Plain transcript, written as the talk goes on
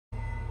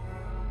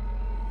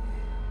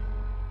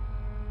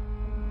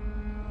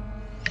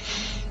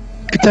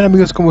tal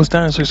amigos? ¿Cómo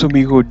están? Soy su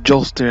amigo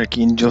Joster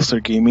aquí en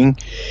Joster Gaming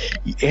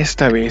y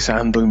esta vez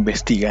ando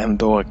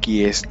investigando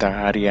aquí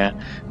esta área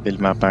del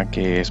mapa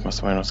que es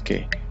más o menos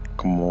que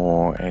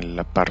como en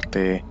la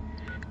parte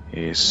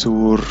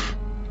sureste.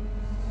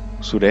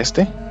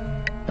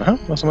 Ajá,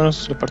 más o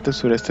menos la parte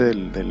sureste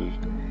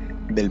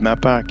del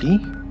mapa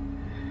aquí.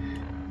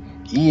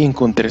 Y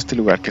encontré este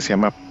lugar que se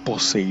llama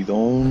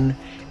Poseidon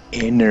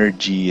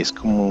Energy. Es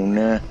como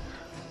una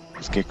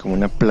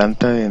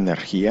planta de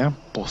energía,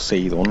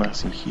 Poseidon,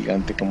 así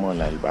gigante como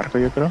la del barco,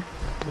 yo creo.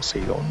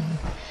 Poseidon.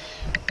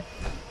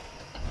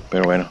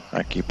 Pero bueno,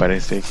 aquí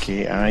parece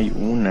que hay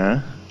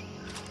una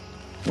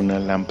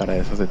lámpara de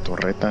esas de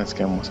torreta. Es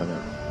que vamos a ver.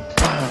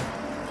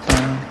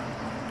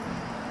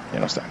 Ya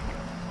no está.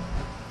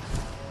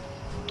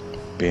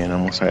 Bien,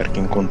 vamos a ver qué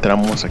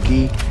encontramos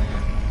aquí.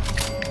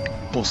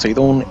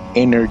 Poseidon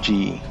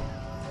Energy.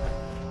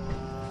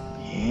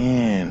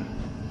 Bien.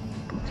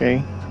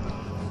 Ok.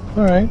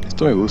 Alright,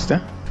 esto me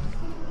gusta.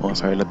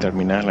 Vamos a ver la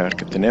terminal, a ver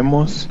qué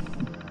tenemos.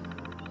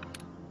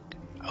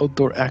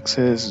 Outdoor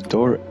access,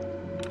 door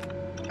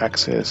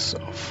access,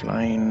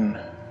 offline.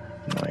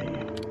 No hay.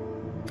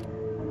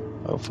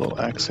 Outflow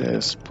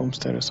access, pump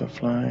status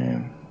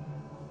offline.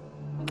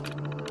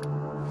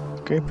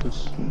 Ok,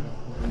 pues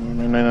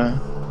no hay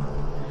nada.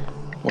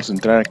 Vamos a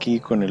entrar aquí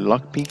con el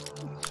lockpick.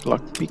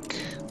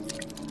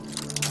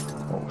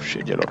 Oh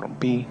shit, ya lo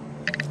rompí.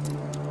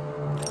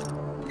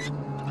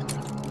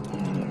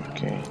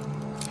 Ok.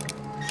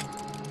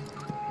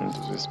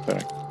 Entonces para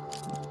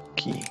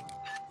aquí.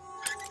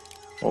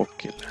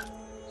 Ok.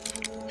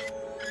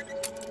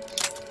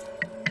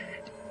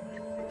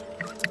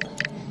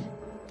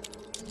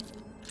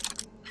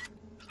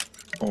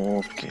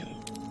 Ok.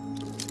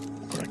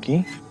 Por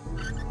aquí.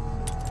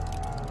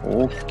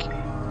 Ok.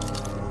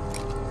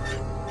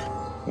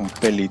 Un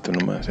pelito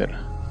nomás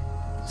era.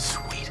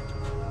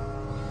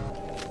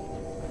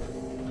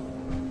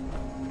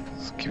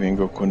 Es que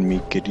vengo con mi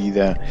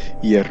querida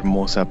y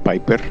hermosa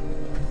Piper.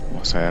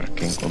 Vamos a ver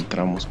qué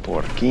encontramos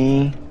por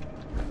aquí.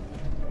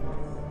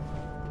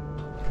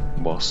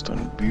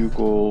 Boston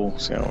Bugle, o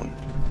sea, un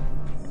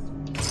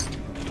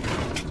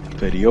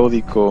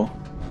periódico.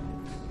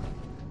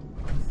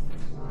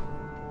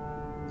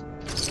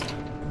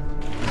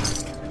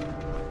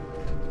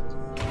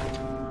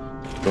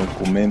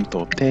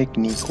 Documento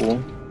técnico.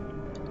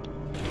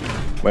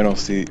 Bueno,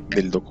 sí,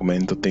 del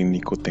documento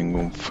técnico tengo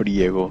un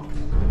friego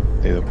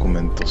de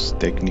documentos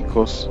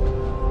técnicos.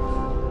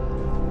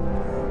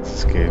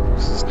 Es que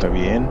pues, está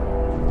bien.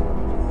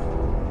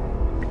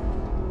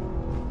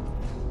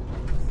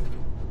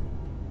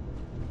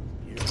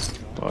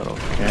 Bottle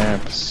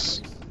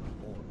caps.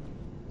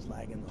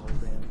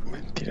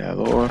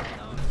 Ventilador.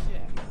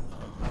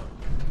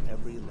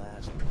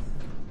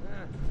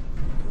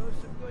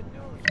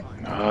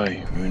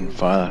 Ay, me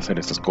enfada hacer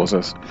estas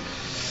cosas.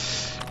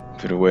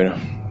 Pero bueno,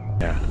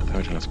 ya,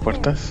 abren las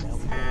puertas.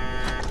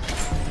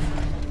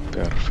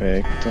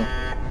 Perfecto.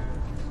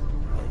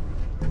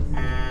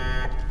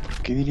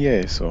 ¿Por qué diría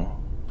eso?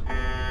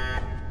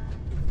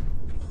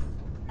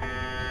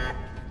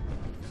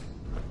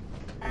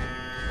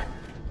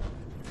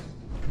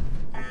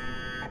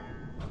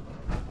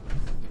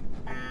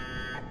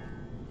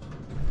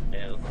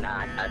 Do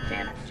not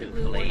attempt to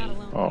flee.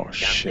 Oh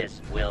shit.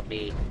 Justice will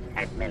be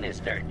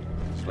administered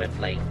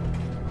swiftly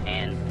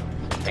and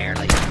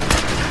fairly.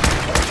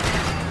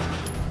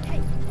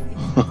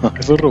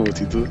 Esos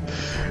robotitos,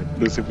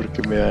 no sé por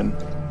qué me dan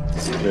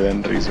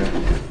risa.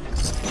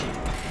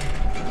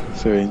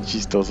 Se ven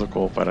chistosos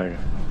como para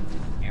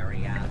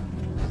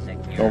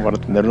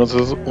tener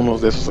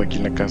unos de esos aquí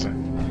en la casa.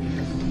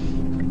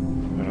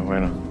 Pero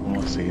bueno,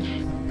 vamos a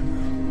ir.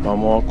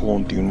 Vamos a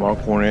continuar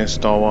con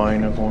esta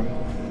vaina.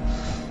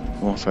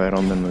 Vamos a ver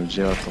dónde nos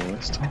lleva todo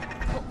esto.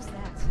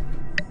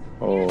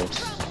 Oh,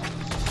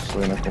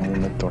 suena como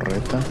una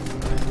torreta.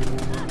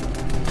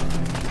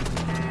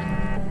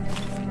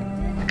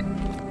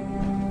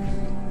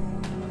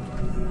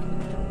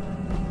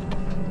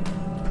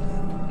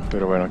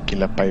 Pero bueno, aquí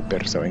la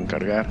Piper se va a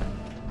encargar.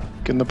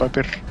 ¿Qué onda,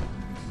 Piper?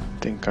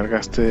 ¿Te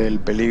encargaste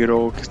del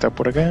peligro que está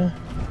por acá?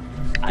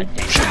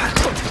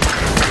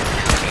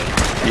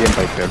 Bien,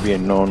 Piper,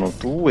 bien. No,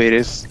 tú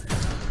eres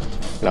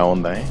la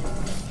onda,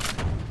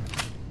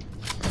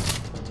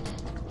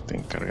 Te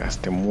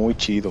encargaste muy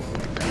chido,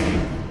 Piper.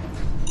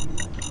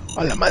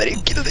 ¡A la madre!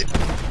 ¡Quítate!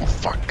 ¡Oh,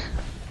 fuck!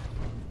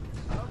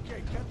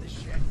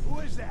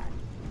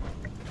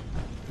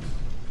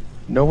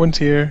 No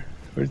one's here.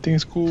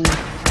 Everything's cool.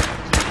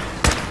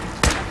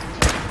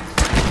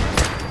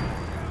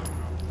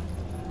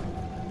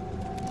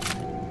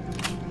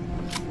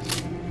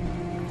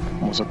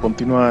 Vamos a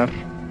continuar.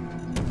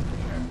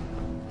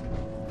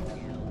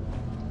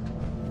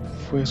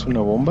 ¿Fue eso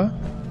una bomba?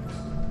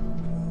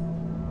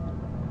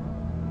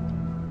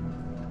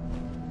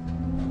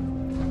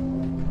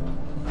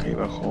 Ahí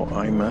abajo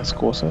hay más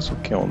cosas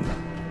o qué onda.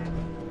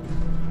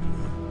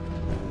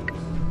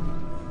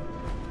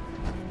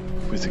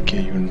 Pues aquí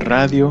hay un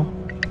radio.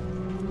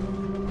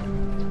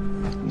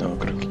 No,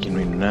 creo que aquí no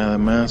hay nada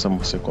más.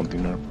 Vamos a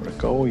continuar por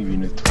acá. Oh, y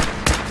viene este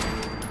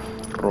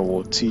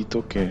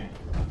robotcito que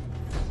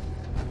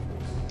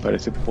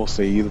parece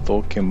poseído,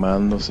 todo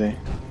quemándose.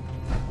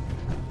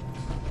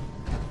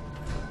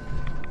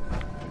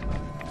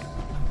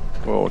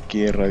 Oh,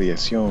 aquí hay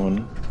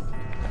radiación.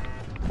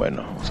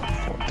 Bueno, vamos a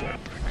continuar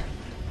por acá.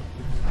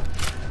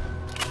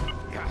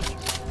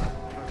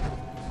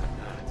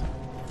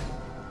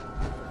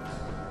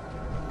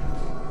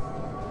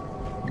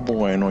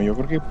 Bueno, yo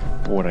creo que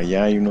por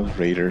allá hay unos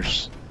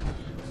raiders,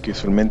 que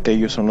usualmente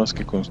ellos son los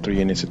que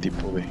construyen ese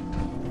tipo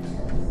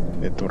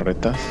de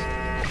torretas.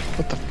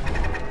 What the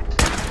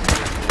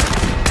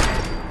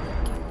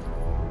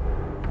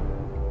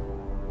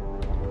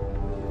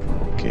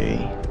ok.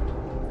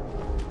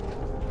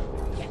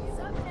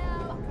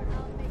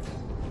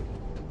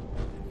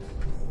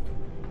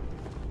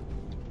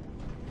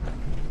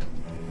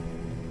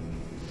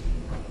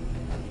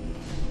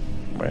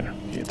 Bueno,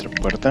 y otra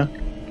puerta.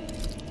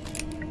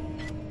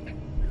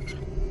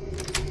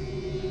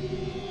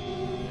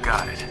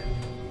 Got it.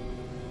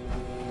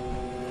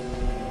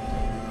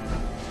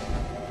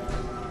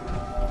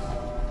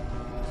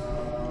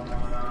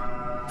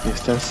 Y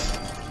estas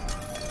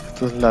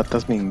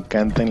latas me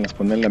encantan, las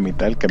ponen en la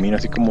mitad del camino,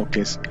 así como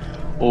que es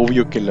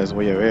obvio que las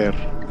voy a ver.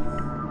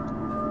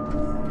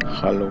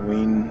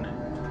 Halloween.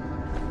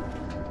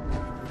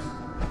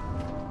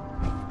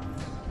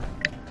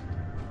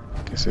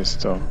 ¿Qué es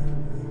esto?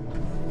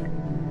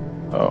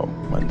 Oh,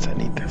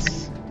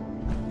 manzanitas.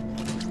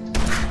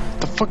 What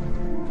the fuck?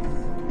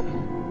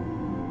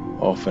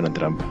 Oh, fue una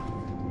trampa.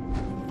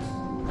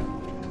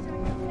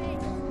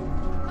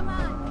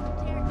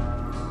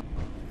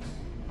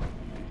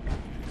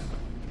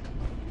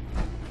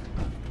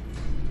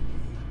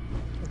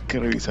 Hay que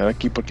revisar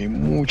aquí porque hay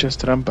muchas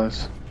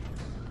trampas.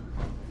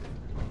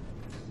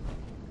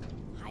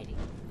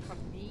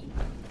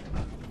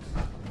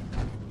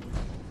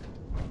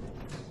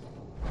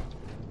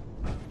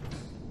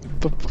 What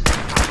the fuck?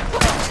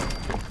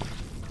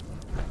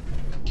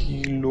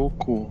 Qué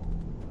loco.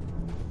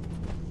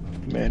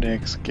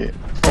 Medex que...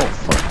 Oh,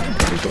 fuck.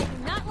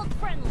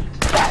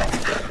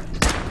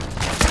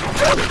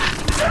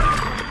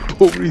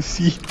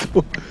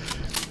 Pobrecito.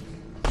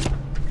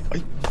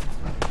 Ay.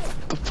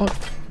 What the fuck?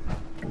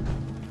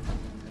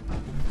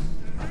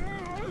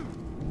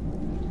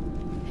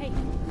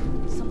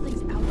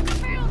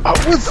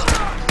 ¡Aguas!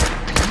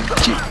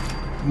 Pinche.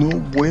 No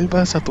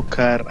vuelvas a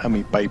tocar a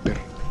mi Piper.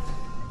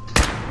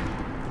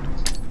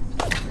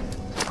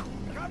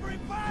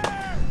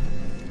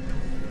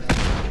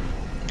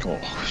 Oh,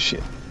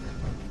 shit.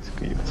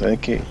 ¿Saben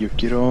qué? Yo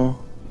quiero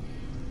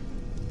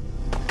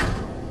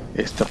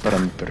esta para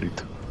mi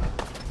perrito.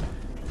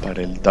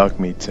 Para el dog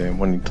meat, se ven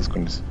bonitos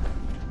con eso.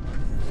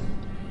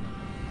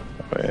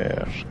 A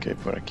ver, ¿qué hay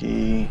por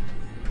aquí?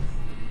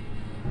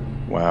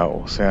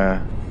 Wow, o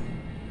sea,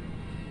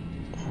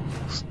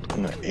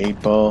 una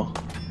 8-ball.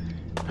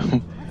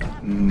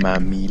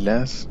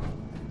 Mamilas.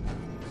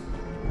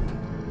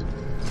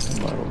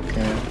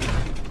 Marroquín.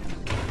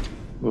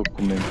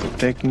 Documento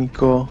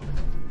técnico.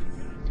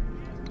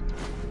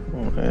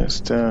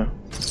 Esta.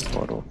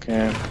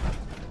 Marroquín.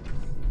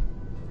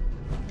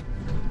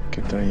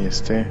 ¿Qué trae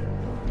este?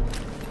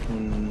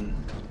 Un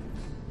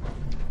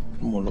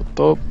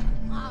molotov.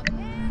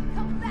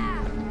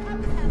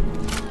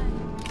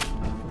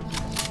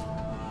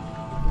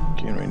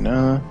 Aquí no hay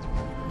nada.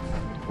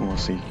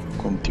 Vamos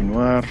a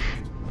continuar.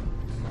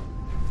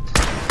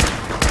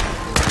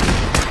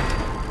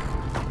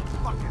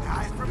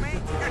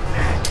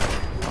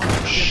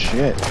 Oh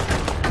shit.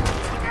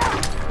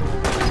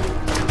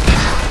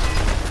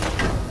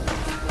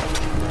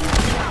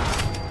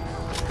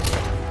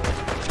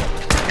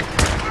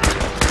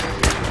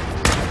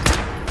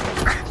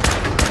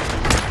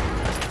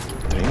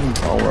 Training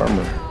power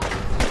armor.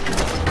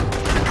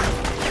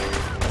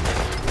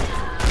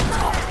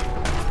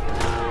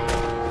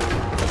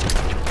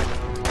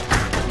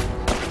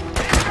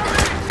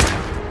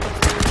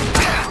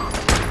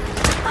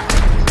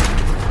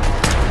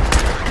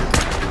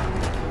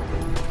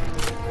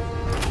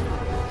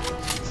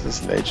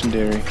 This is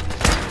legendary.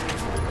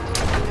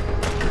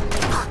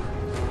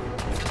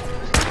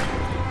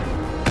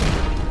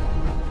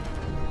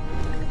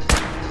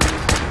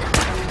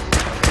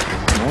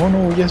 No, no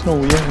huyas, no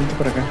huyas, vente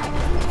para acá.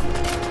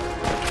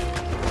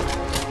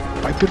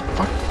 Piper,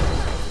 fuck.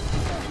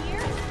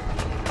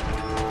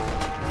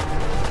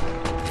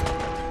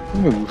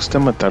 No me gusta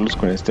matarlos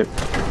con este.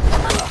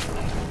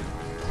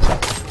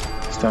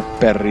 Está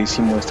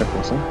perrísimo esta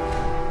cosa.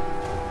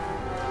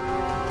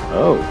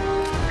 Oh,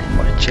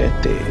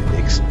 machete de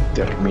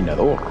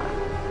exterminador.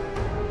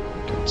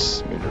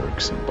 Gets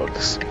Mirrorks and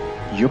bugs.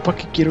 ¿Yo para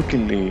qué quiero que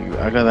le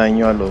haga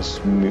daño a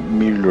los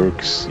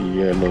Mirrorks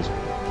y a los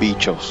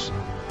bichos?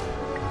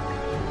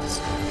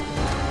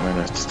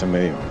 Bueno, esto está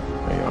medio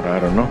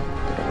raro, ¿no?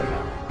 Pero bueno.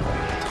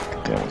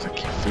 Tenemos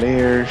aquí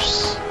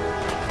flares.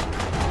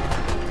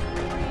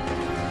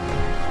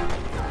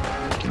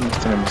 ¿Qué más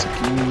tenemos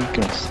aquí?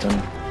 ¿Qué más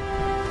están?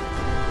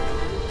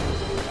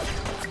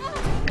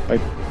 Ay,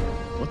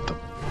 what the...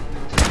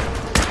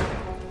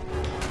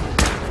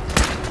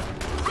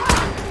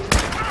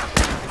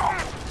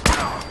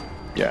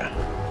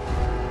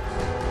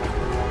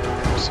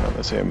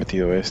 se había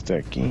metido este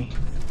aquí.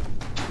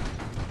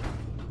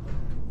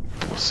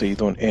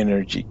 Poseidon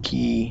Energy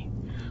Key.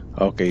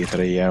 Ok,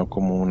 traía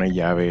como una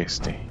llave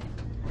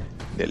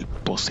del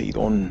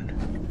Poseidón.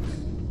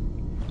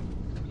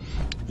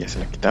 Ya se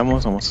la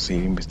quitamos. Vamos a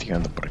seguir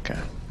investigando por acá.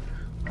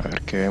 A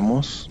ver qué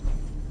vemos.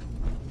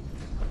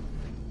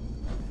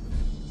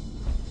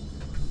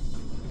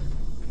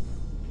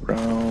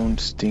 Round,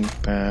 stink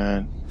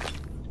pad.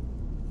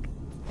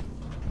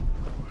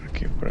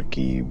 Por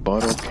aquí,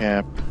 bottle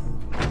cap.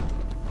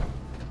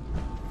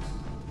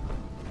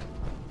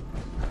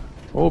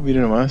 Oh,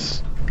 miren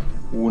nomás.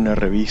 Una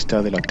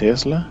revista de la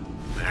Tesla.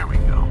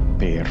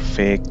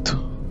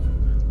 Perfecto.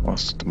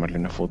 Vamos a tomarle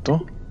una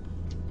foto.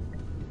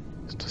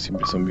 Estas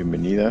siempre son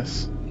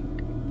bienvenidas.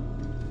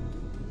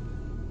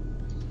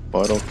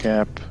 Bottle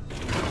cap.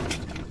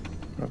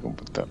 Una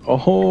computadora.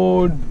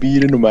 Oh,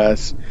 miren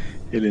nomás.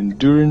 El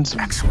Endurance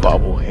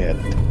Bobblehead.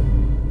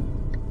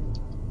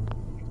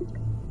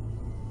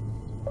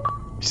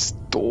 Es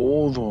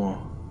todo.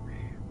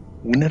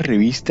 Una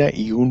revista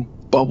y un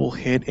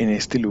Bobblehead en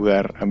este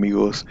lugar,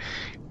 amigos.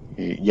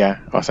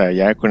 Ya, o sea,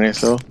 ya con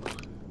eso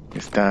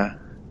está.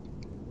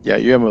 Ya,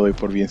 yo ya me doy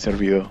por bien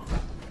servido.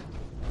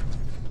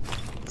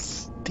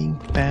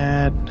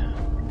 Stinkpad.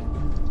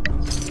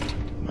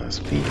 Más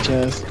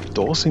fichas.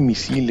 12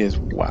 misiles.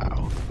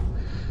 Wow.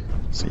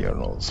 Se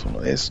llevarnos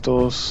uno de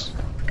estos.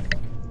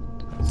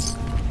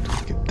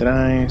 ¿Qué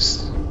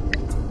traes?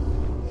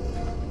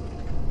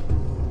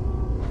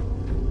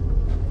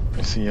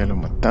 Ese ya lo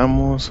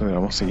matamos. A ver,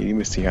 vamos a seguir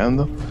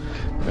investigando.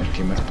 A ver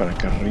qué más para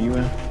acá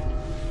arriba.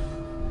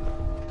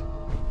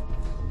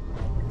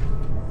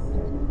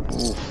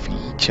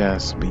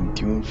 Fichas.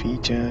 21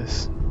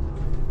 fichas.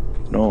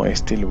 No,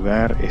 este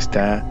lugar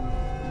está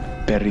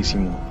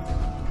perrísimo.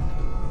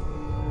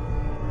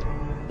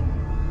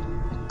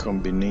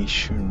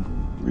 Combination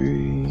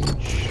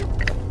Reach.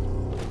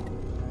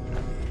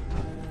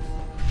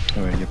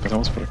 A ver, ya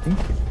pasamos por aquí.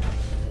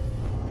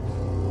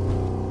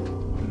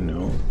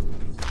 No.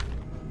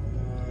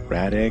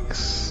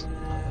 Radex.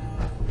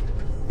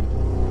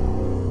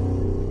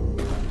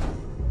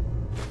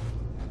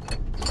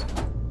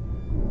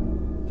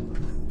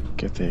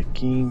 Quédate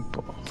aquí.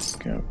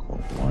 Quedo con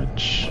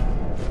Watch.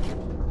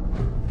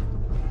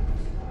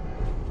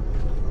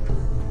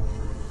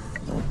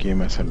 No, aquí hay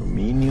más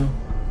aluminio.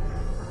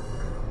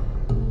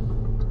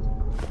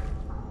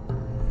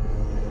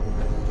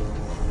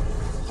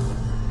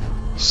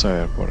 Vamos a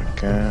ver por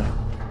acá.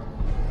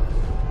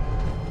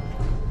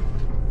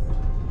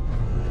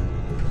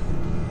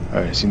 A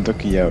ver, siento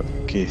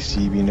que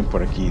sí viene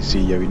por aquí.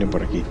 Sí, ya viene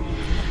por aquí.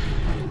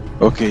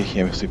 Ok,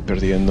 ya me estoy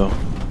perdiendo.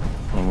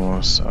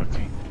 Vamos, ok.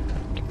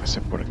 Aquí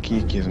pasé por aquí.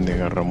 Aquí es donde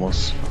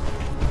agarramos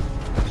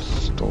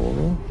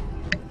todo.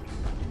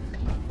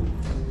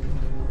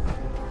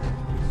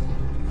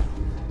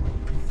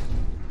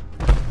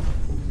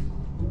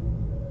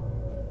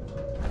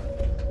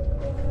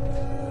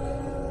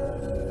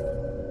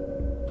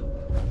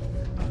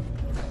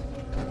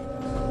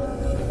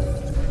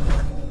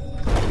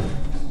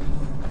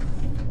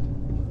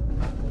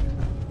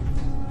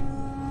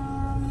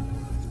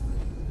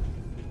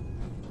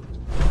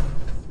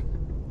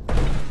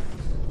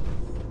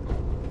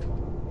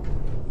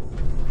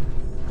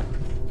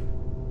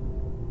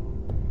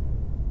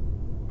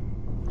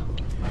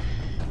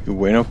 Y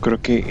bueno,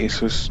 creo que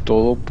eso es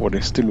todo por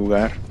este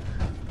lugar.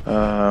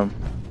 No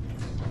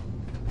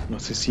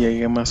sé si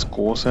hay más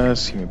cosas,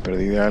 si me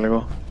perdí de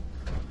algo.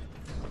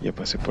 Ya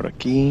pasé por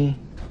aquí.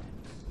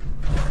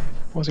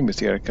 Vamos a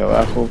investigar acá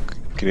abajo.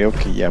 Creo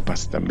que ya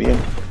pasé también.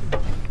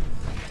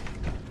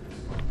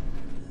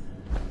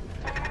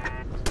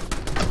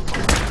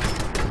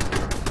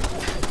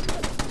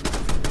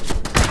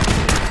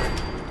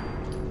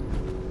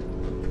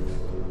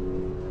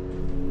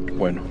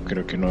 Bueno,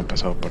 creo que no he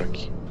pasado por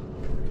aquí.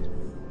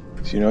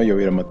 Si no, yo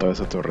hubiera matado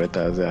esa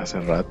torreta desde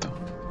hace rato.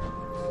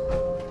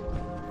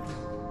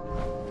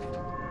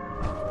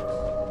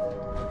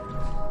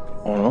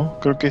 ¿O no?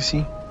 Creo que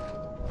sí.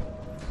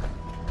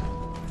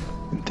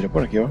 ¿Entré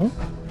por aquí abajo?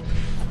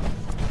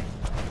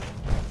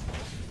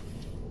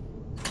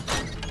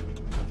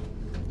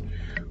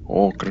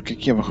 Oh, creo que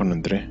aquí abajo no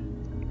entré.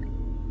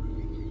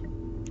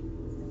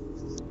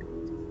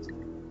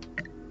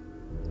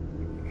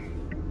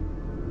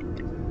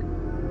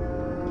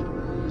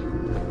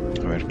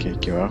 A ver qué hay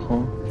aquí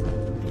abajo.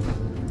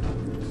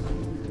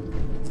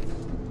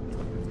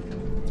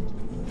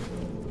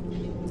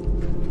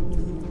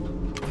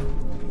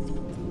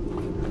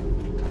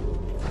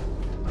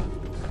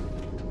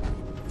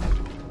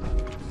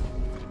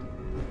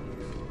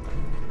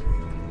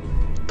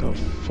 The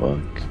fuck?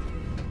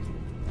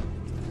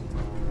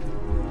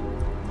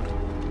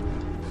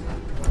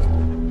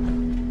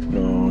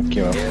 No, aquí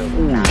abajo.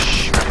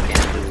 Ush.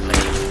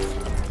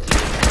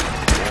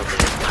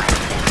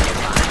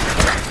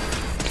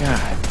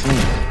 God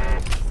damn.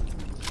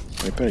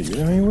 Viper,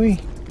 ayúdame, güey.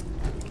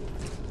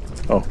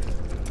 Oh.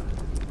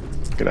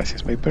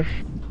 Gracias, Viper.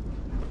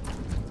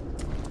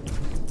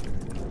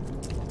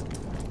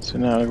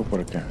 Suena algo por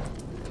acá.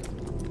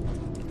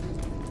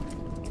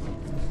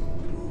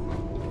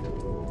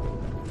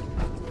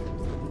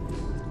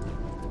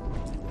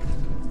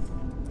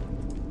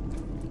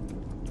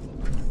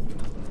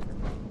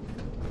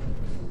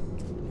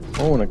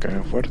 Oh, una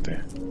caja fuerte.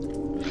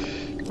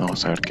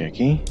 Vamos a ver qué hay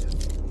aquí.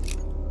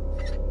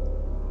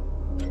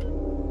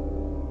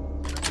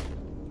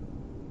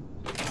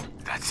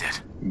 That's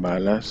it.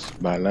 Balas,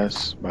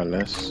 balas,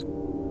 balas.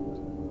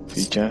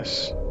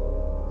 Fichas.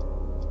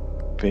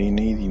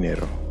 Peine y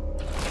dinero.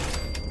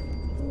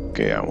 Ok,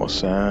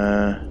 vamos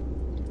a...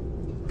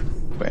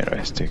 Bueno,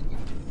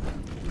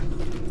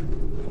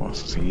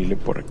 vamos a seguirle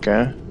por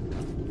acá.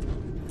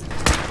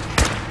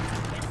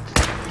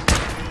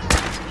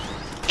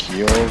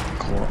 Kill...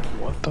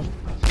 What the...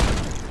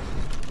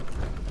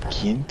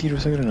 ¿Quién tiró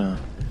esa granada?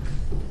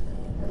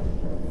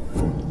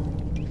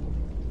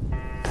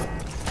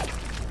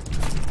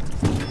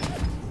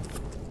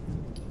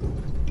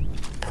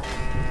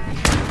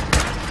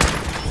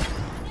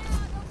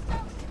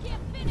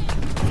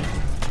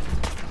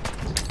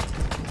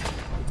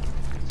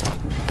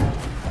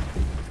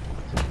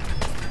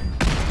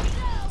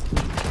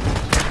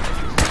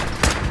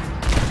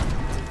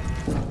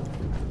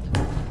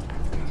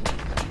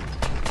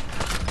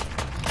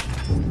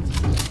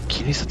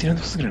 ¿Quién está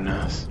tirando esas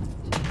granadas?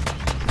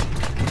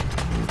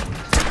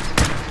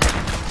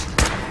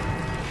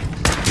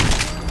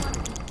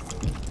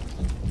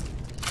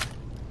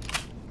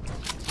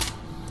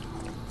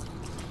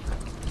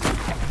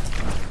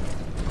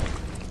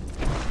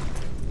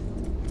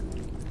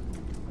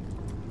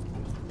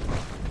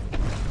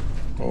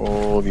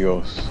 Oh,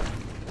 Dios.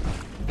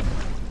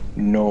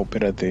 No,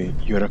 espérate.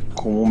 ¿Y ahora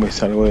cómo me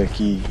salgo de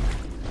aquí?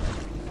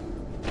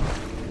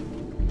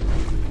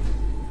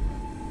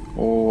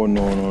 Oh,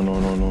 no, no, no,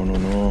 no, no, no,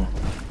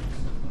 no.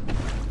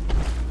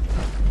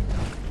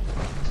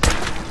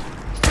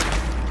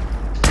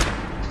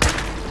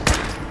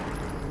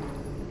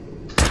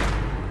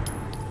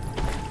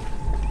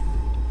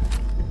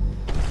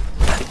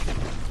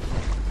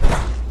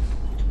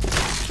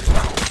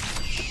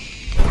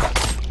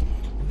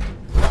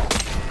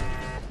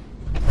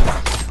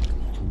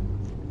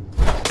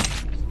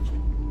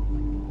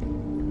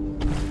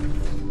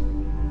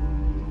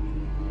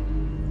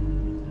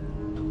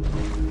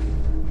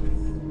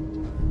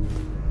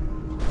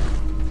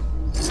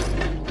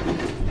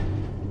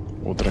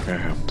 Otra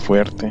caja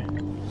fuerte.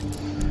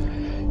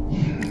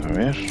 A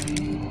ver,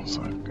 vamos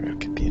a ver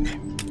qué tiene.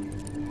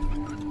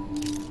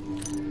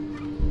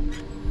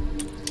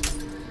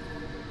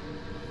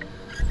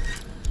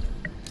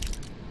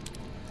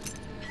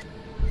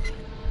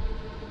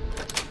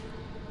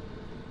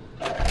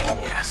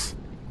 Yes.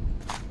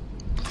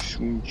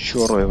 Un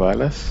chorro de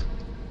balas.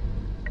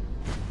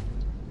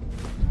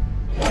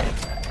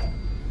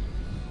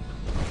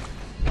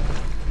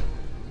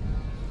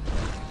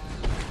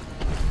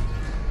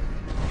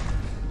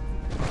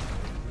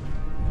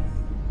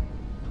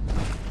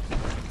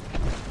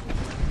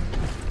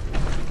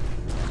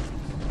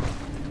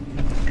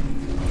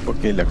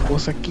 Ok, la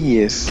cosa aquí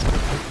es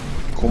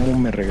cómo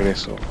me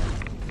regreso.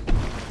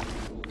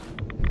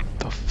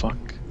 The fuck?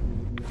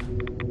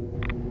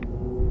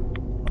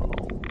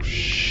 Oh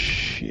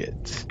shit.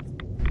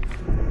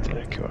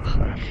 Tendré que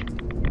bajar.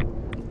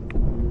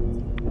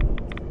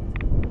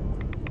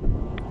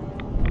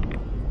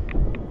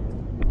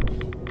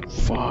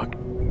 Fuck,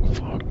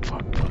 fuck,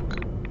 fuck, fuck.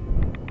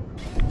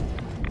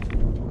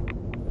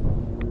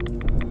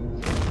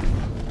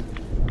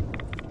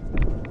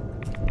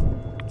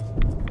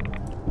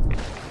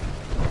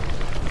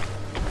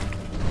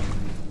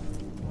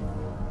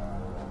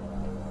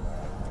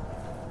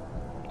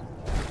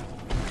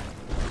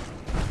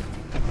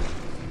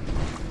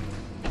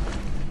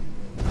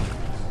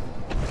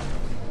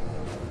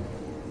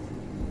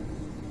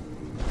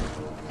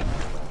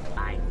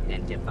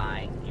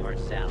 Identify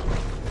yourself.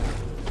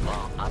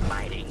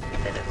 Law-abiding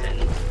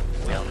citizens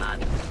will not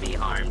be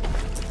harmed.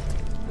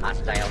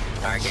 Hostile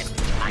target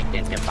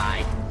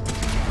identified.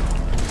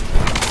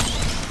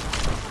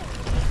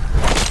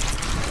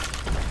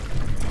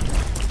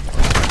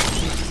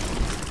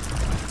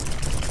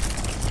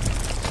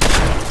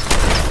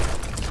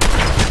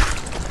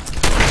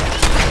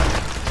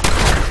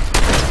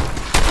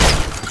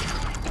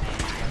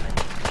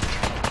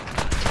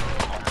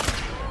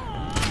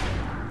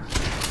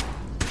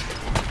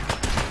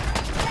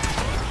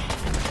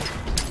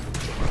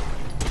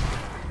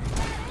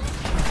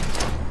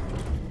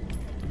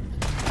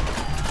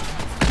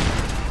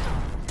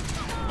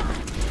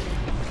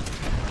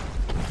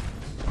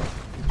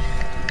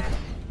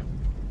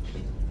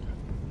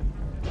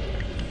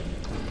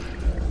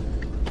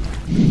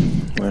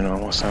 Bueno,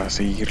 vamos a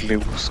seguirle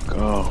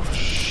buscando. Oh,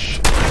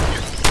 shit.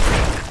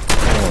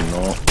 Oh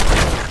no.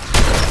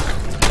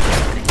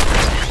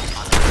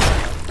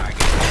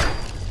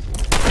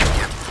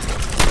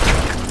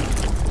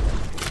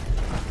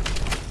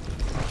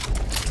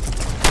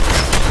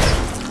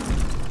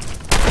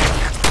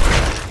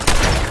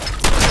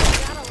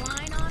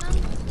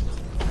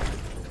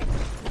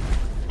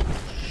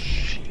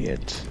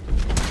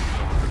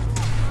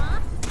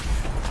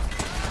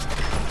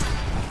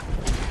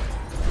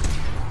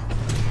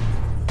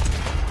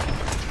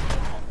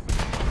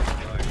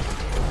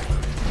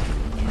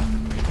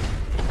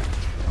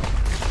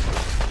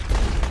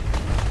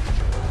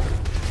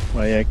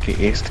 Vaya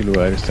que este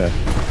lugar está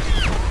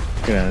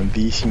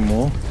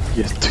grandísimo.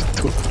 Y estoy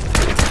todo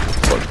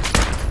solo.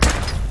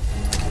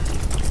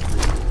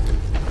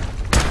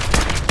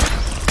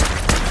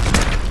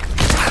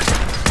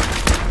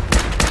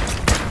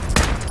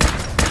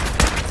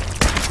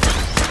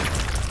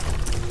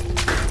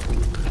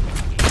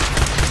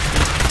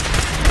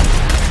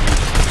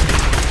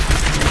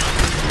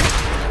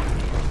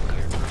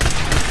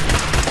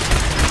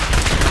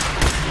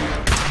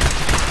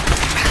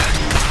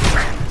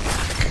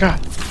 God.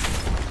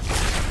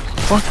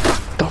 What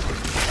the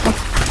fuck?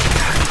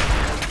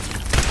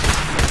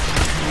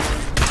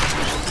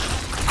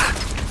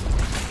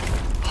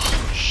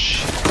 Oh,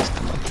 shit, me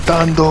está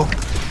matando.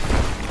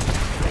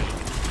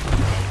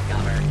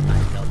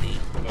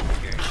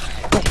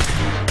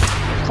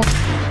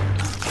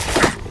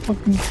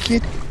 Fucking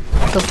get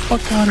the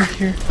fuck out of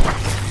here.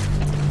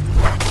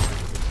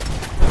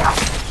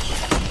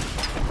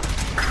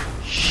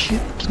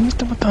 Shit, ¿quién me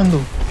está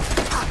matando?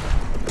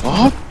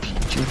 Oh,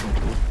 pinche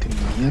robot de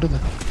mierda.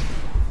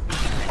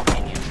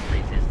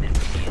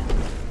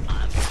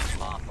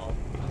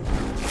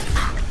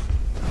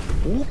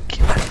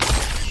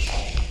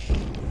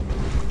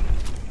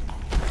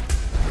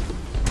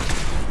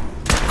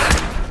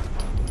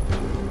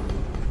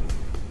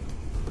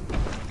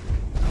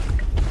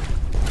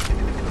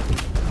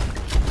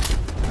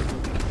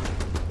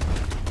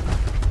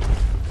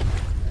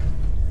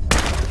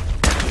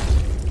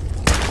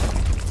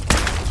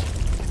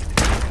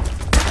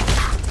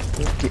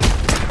 ¿Qué?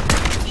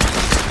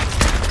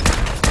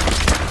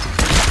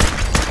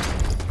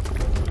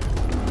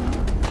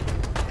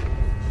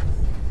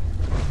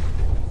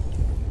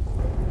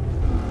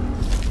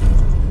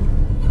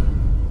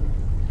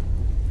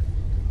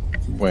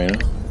 Bueno.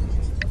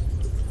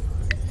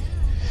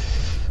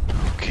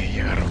 Ok,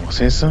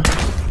 agarramos eso.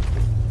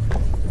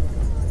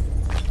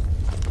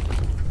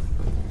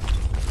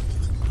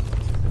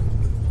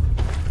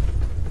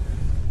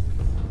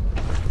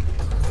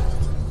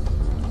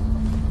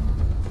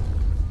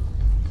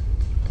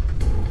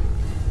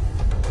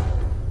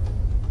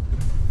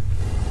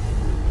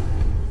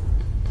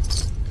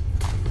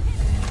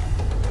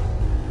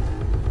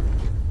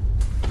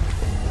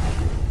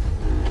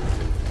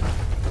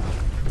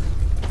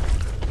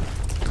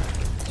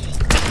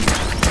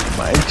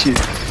 Manches,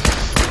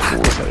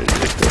 ¿cómo salen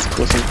estas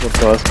cosas por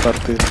todas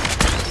partes?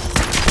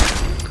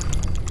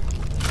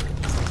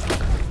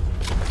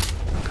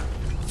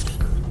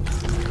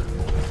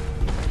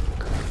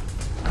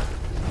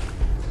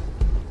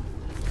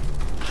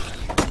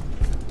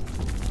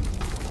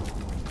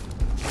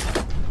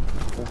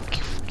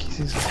 ¿Qué es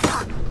eso?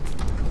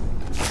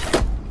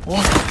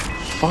 What the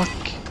fuck?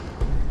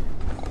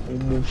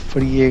 ¿Cómo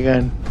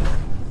friegan?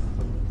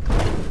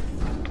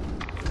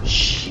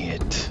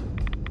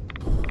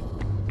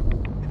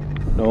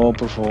 No,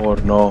 por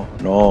favor, no,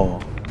 no.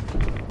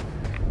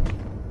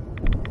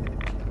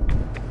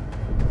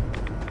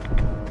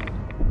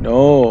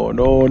 No,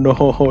 no,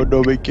 no,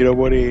 no me quiero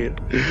morir.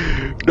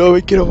 No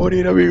me quiero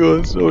morir,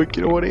 amigos, no me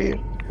quiero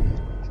morir.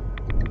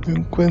 No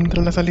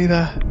encuentro la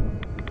salida.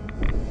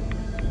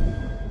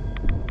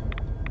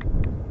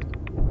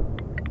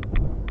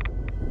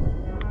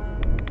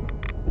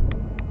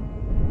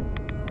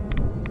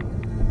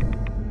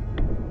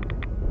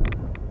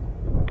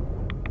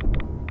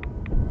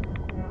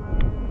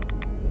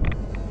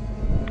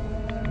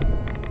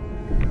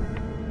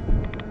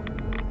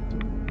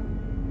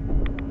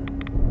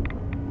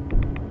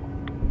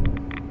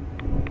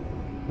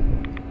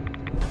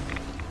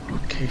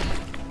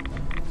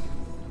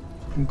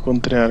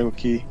 Encontré algo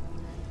aquí.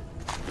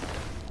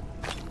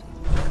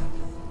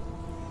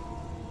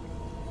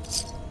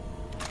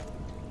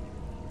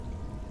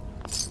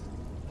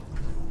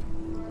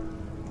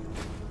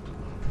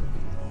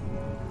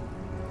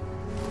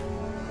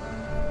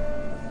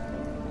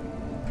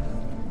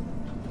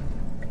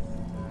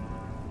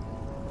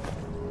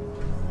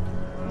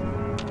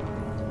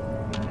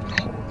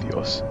 Oh,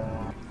 Dios.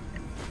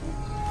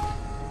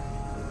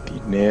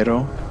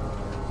 Dinero.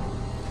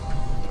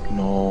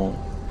 No.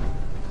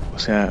 O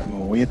sea, me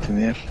voy a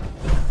tener.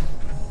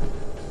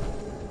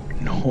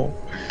 No.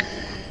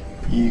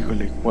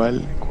 Híjole,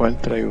 ¿cuál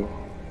traigo?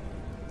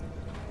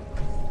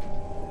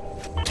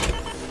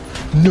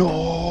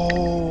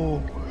 No.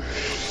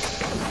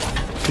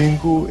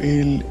 Tengo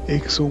el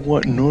Exo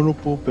One. No, no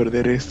puedo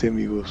perder este,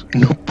 amigos.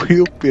 No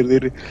puedo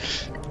perder.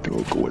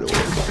 ¿Cómo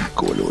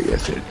lo voy a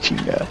hacer,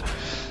 chingada?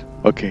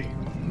 Ok.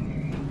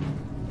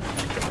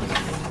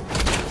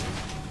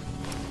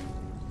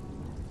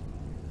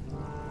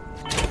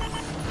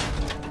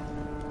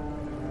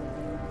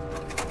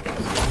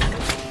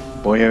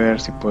 Voy a ver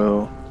si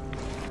puedo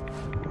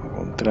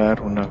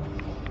encontrar una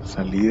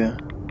salida.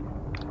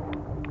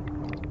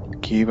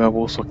 Qué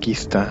baboso, aquí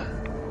está.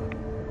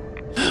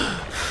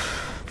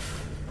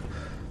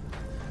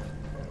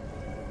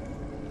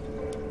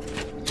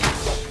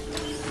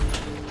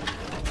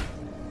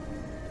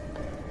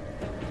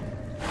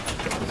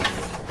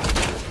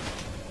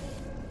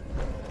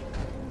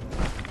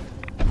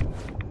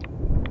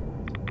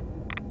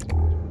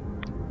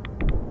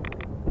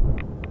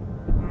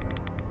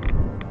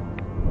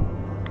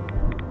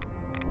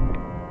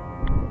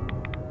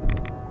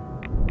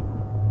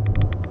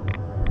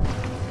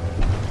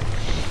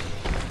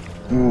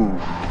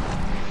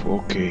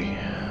 Ok.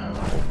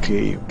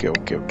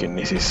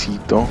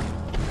 Necesito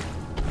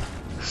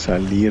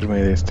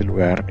salirme de este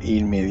lugar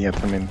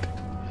inmediatamente.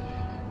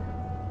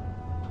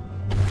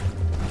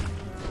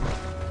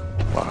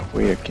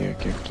 Voy aquí,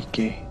 ¿qué?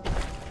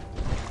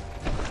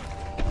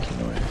 Aquí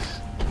no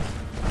es.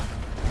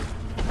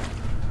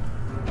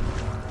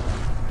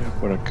 Voy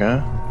por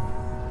acá.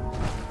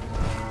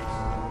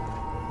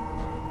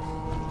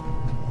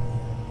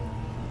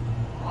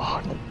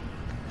 No.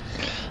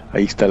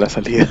 Ahí está la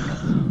salida.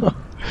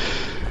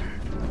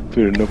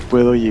 Pero no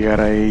puedo llegar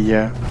a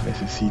ella.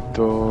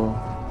 Necesito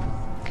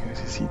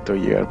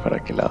llegar para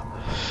aquel lado.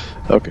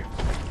 Ok.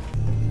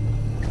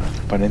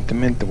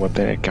 Aparentemente voy a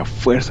tener que a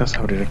fuerzas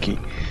abrir aquí.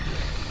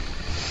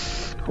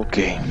 Ok.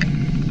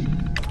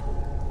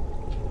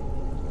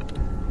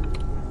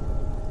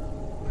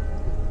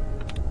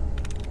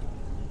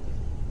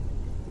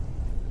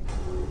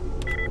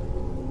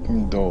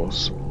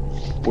 Dos.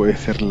 Puede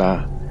ser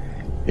la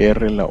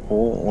R, la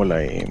O o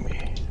la M.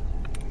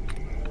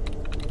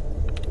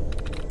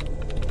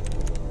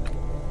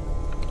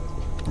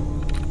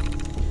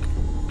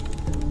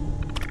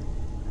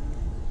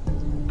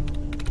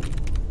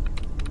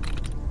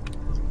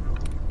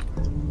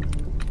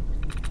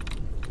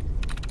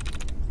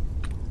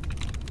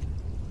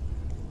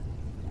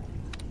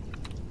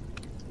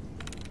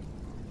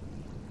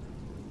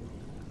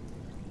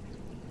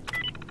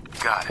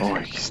 Oh,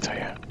 aquí está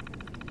ya.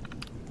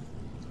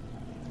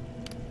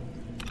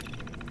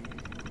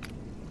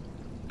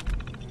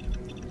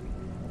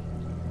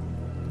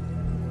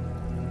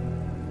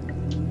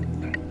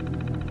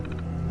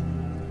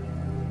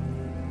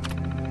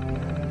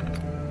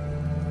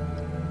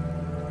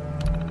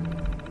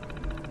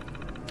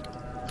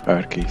 A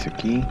ver qué dice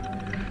aquí.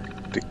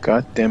 The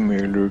goddamn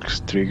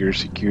Mirrorlurks trigger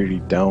security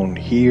down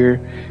here.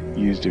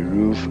 Use the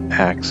roof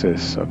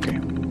access. Okay.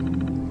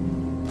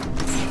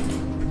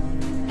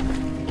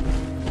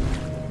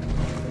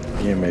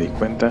 Ya me di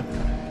cuenta.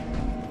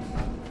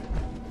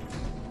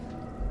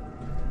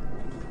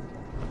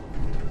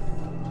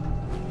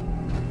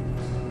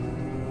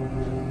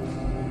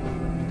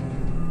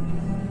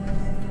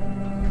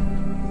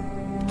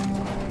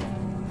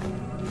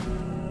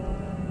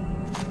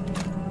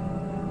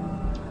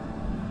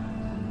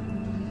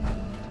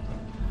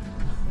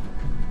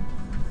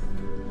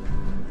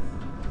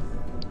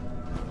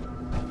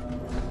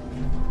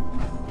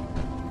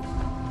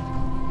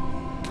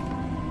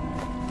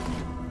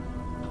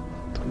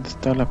 ¿Dónde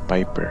está la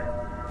Piper?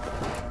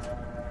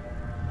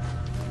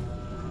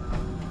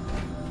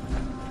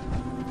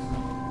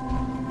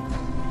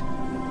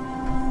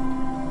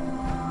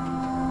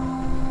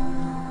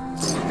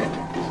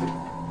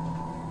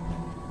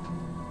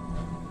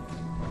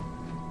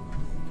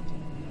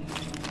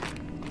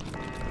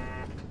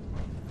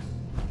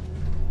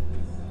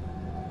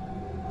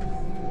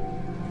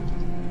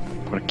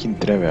 Por aquí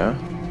entré, ¿verdad?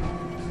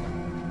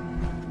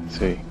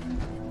 Sí.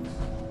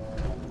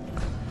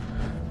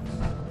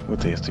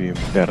 Puta, ya estoy bien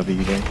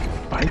perdido.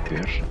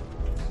 Piper.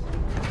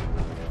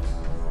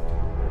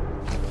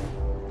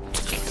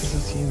 ¿Qué estás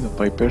haciendo,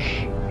 Piper?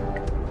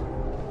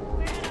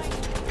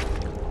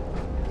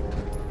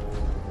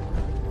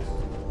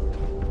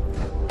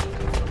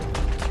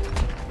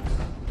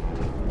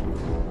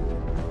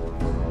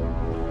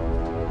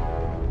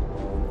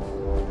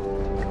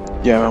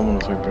 Ya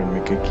vámonos,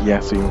 Piper, que aquí ya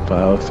estoy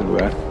enfadado de este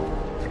lugar.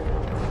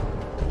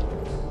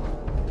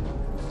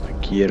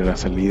 Aquí era la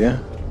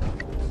salida.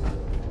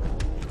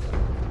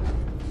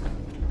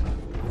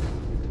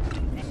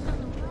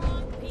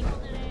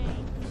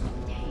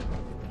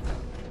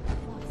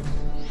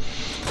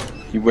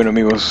 Y bueno,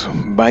 amigos,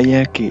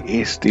 vaya que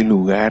este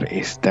lugar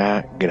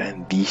está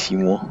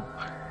grandísimo.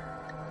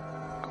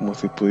 Como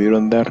se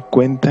pudieron dar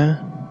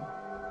cuenta,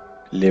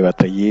 le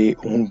batallé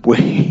un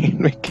buen,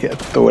 me quedé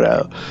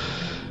atorado.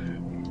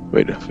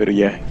 Bueno, pero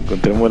ya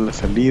encontramos la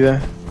salida.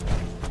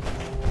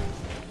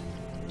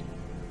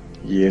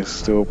 Y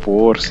esto,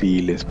 por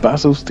si les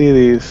pasa a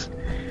ustedes,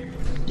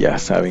 ya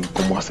saben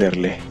cómo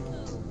hacerle.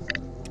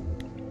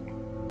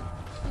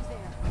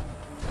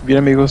 Bien,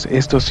 amigos,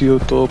 esto ha sido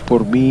todo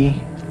por mí.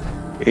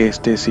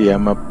 Este se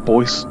llama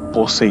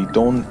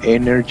Poseidon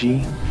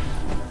Energy.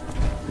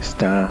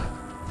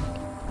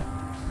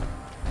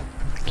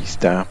 Aquí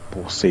está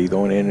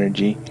Poseidon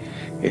Energy.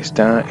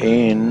 Está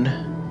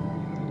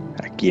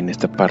aquí en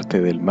esta parte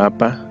del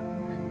mapa,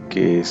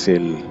 que es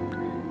el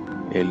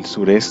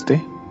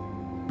sureste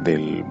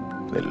del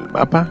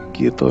mapa.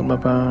 Aquí de todo el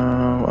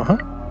mapa. Ajá.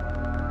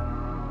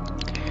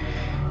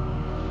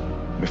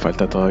 Me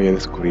falta todavía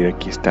descubrir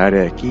aquí esta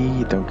área de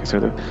aquí. Tengo que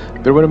hacer.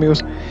 Pero bueno,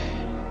 amigos,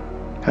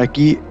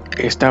 aquí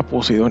está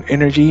Poseidon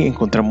Energy.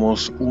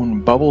 Encontramos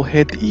un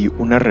Bubblehead y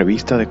una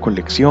revista de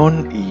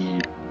colección y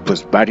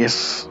pues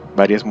varias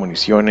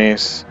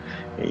municiones.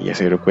 Ya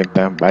se dieron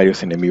cuenta,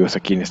 varios enemigos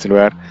aquí en este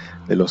lugar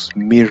de los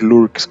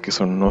Mirrorlurks, que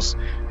son unos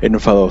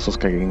enfadosos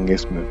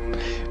caguengues.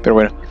 Pero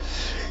bueno,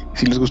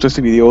 Si les gustó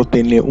este video,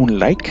 denle un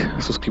like,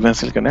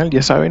 suscríbanse al canal,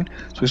 ya saben,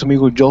 soy su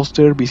amigo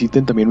Joster,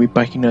 visiten también mi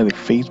página de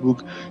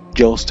Facebook,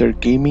 Joster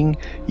Gaming,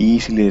 y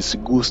si les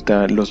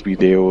gustan los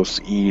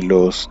videos y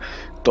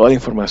toda la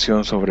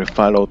información sobre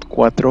Fallout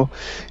 4,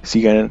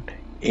 sigan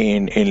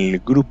en el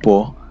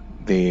grupo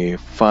de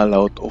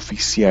Fallout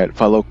oficial,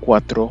 Fallout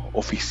 4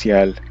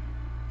 oficial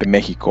de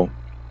México,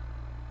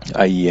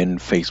 ahí en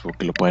Facebook,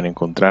 que lo pueden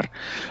encontrar.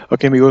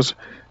 Ok, amigos,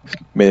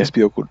 me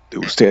despido de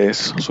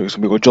ustedes. Soy su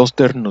amigo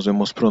Joster. Nos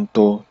vemos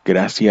pronto.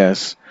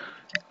 Gracias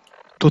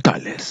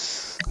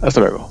totales. Hasta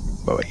luego.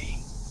 Bye bye.